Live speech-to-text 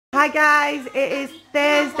Hi guys, it is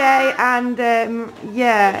Thursday and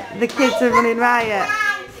yeah, the kids are running riot.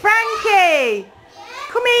 Frankie!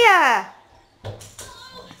 Come here!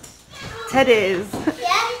 Teddy's.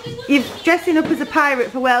 You're dressing up as a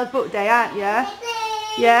pirate for World Book Day, aren't you?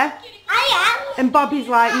 Yeah? I am. And Bobby's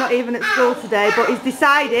like not even at school today, but he's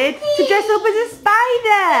decided to dress up as a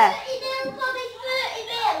spider.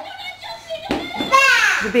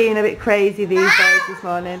 They're being a bit crazy these days this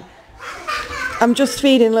morning. I'm just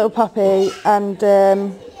feeding little Poppy, and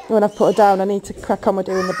when I've put her down I need to crack on with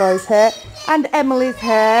doing the boys' hair and Emily's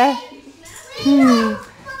hair.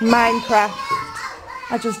 Minecraft.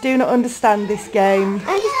 I just do not understand this game.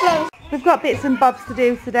 We've got bits and bobs to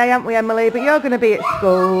do today, haven't we, Emily? But you're going to be at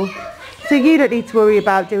school, so you don't need to worry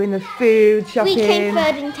about doing the food, shopping. We came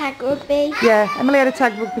third in tag rugby. Yeah, Emily had a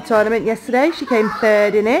tag rugby tournament yesterday. She came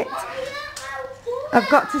third in it. I've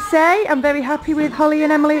got to say, I'm very happy with Holly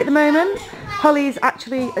and Emily at the moment. Holly's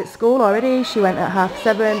actually at school already. She went at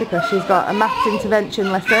 7:30 because she's got a maths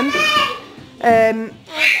intervention lesson.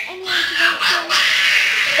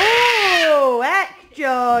 Oh, heck,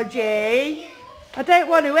 Georgie. I don't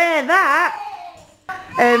want to wear that.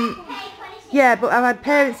 Yeah, but I've had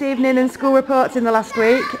parents' evening and school reports in the last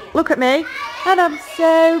week. Look at me. And I'm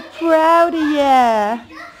so proud of you.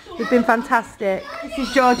 They've been fantastic. This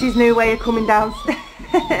is Georgie's new way of coming downstairs.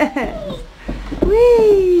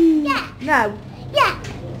 Whee! Yeah. No. Yeah.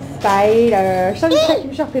 Spider. Shall I take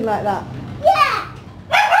him shopping like that? Yeah.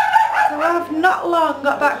 So I've not long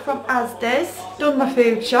got back from Asda's, done my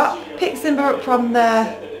food shop, picked Simba up from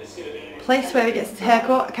the place where he gets his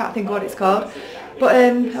haircut. I can't think of what it's called. But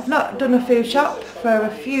I've not done a food shop for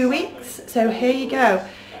a few weeks, so here you go.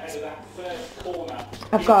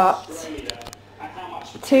 I've got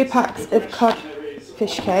 2 packs of cod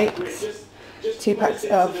fish cakes, 2 packs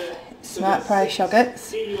of Smart Price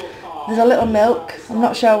yogurts. There's a little milk, I'm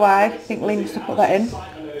not sure why, I think Lee needs to put that in.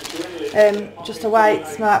 Just a white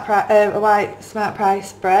Smart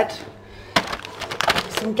Price bread,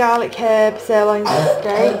 some garlic herb sirloin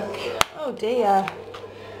steak, oh dear,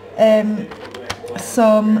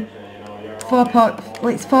 some 4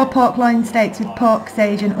 pork loin steaks with pork,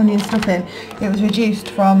 sage and onion stuffing. It was reduced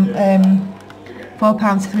from £4 to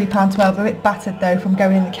 £3.12, a bit battered though from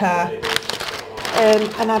going in the car.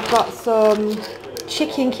 And I've got some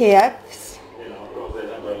chicken Kievs.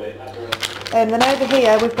 And then over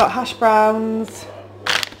here we've got hash browns,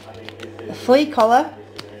 a flea collar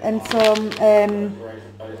and some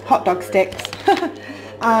hot dog sticks.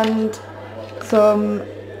 And some,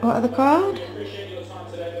 what are they called?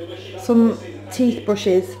 Some teeth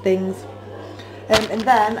brushes things. And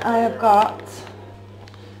then I have got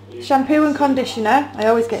shampoo and conditioner. I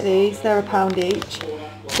always get these, they're £1 each.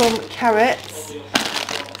 Some carrots,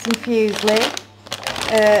 some fusilli,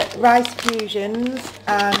 rice fusions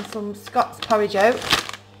and some Scott's porridge oats.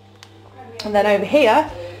 And then over here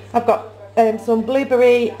I've got some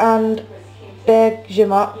blueberry and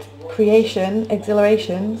bergamot creation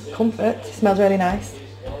exhilarations comfort, it smells really nice,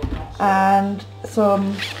 and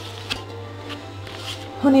some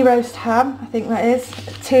honey roast ham, I think that is,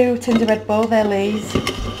 2 tins of Red Bull, they're Lee's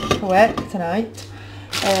for work tonight,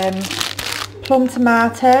 plum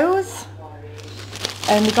tomatoes,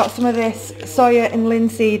 and we got some of this soya and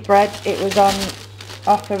linseed bread. It was on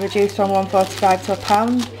offer, reduced from £1.45 to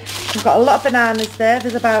 £1. We've got a lot of bananas there,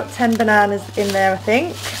 there's about 10 bananas in there I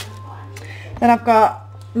think. Then I've got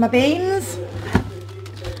my beans,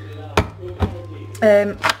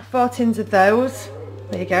 4 tins of those,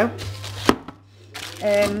 there you go.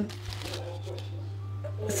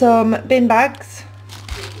 Some bin bags,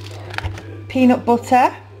 peanut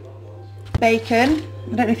butter, bacon,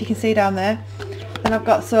 I don't know if you can see down there. Then I've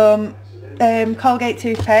got some Colgate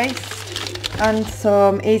toothpaste and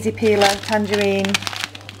some Easy Peeler tangerine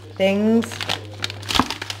things,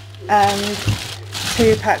 and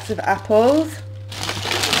 2 packs of apples.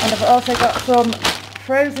 And I've also got some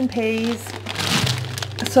frozen peas,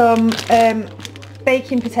 some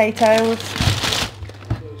baking potatoes,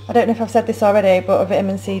 I don't know if I've said this already, but a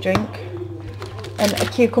vitamin C drink, and a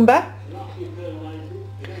cucumber.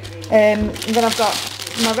 And then I've got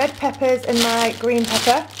my red peppers and my green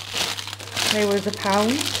pepper, they was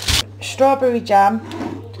 £1. Strawberry jam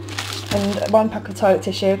and 1 pack of toilet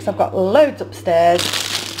tissue because I've got loads upstairs,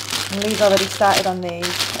 and Lee's already started on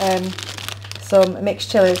these. Some mixed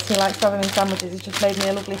chilies, he likes to have them in sandwiches, he's just made me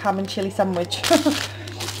a lovely ham and chilli sandwich.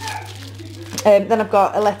 Then I've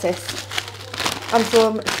got a lettuce and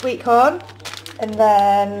some sweet corn, and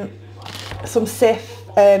then some Sif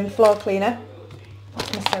floor cleaner,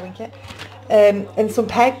 my sewing kit, and some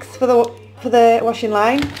pegs for the washing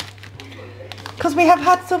line, because we have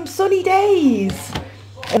had some sunny days.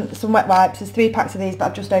 And some wet wipes. There's 3 packs of these, but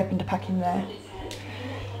I've just opened a pack in there.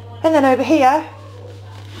 And then over here,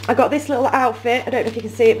 I got this little outfit. I don't know if you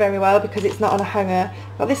can see it very well because it's not on a hanger.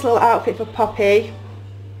 Got this little outfit for Poppy.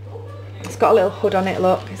 It's got a little hood on it,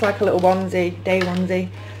 look. It's like a little onesie, day onesie.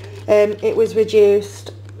 It was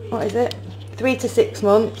reduced, what is it? 3 to 6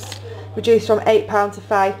 months. Reduced from £8 to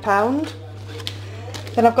 £5.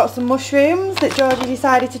 Then I've got some mushrooms that Georgie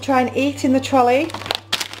decided to try and eat in the trolley.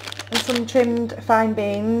 And some trimmed fine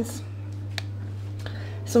beans.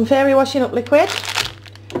 Some fairy washing up liquid.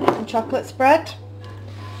 Some chocolate spread.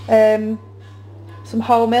 Some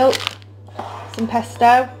whole milk. Some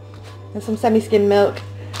pesto. And some semi-skim milk.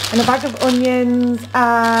 And a bag of onions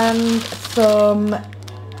and some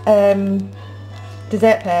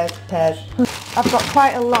dessert pears. I've got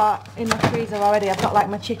quite a lot in my freezer already. I've got like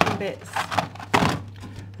my chicken bits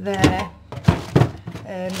there.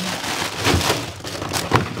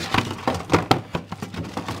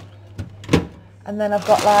 And then I've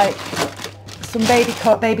got like some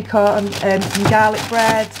baby corn and some garlic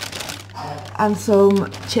bread and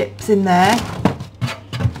some chips in there.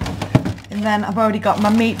 And then I've already got my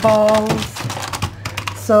meatballs,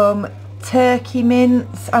 some turkey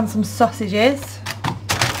mince and some sausages,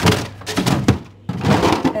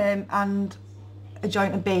 and a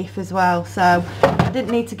joint of beef as well, so I didn't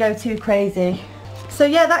need to go too crazy. So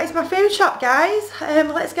yeah, that is my food shop, guys.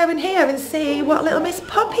 Let's go in here and see what little Miss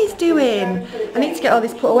Poppy's doing. I need to get all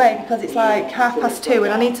this put away because it's like 2:30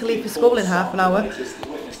 and I need to leave for school in half an hour.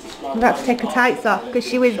 I'm about to take her tights off because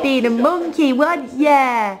she was being a monkey, wasn't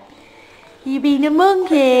ya? You being a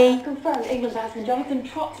monkey? Confirmed England batsman Jonathan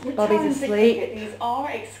Trott's Bobby's return asleep. ticket. These are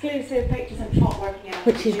exclusive pictures of Trott working out.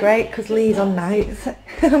 Which is great because Lee's on nights.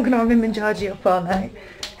 I'm going to have him and Georgie up all night.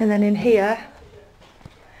 And then in here,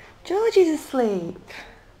 Georgie's asleep.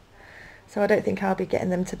 So I don't think I'll be getting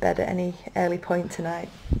them to bed at any early point tonight.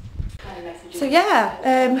 So yeah,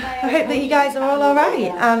 I hope that you guys are all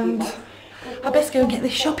alright, and I best go and get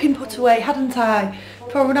this shopping put away, hadn't I?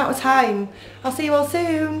 Before I run out of time. I'll see you all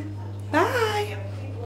soon. Bye!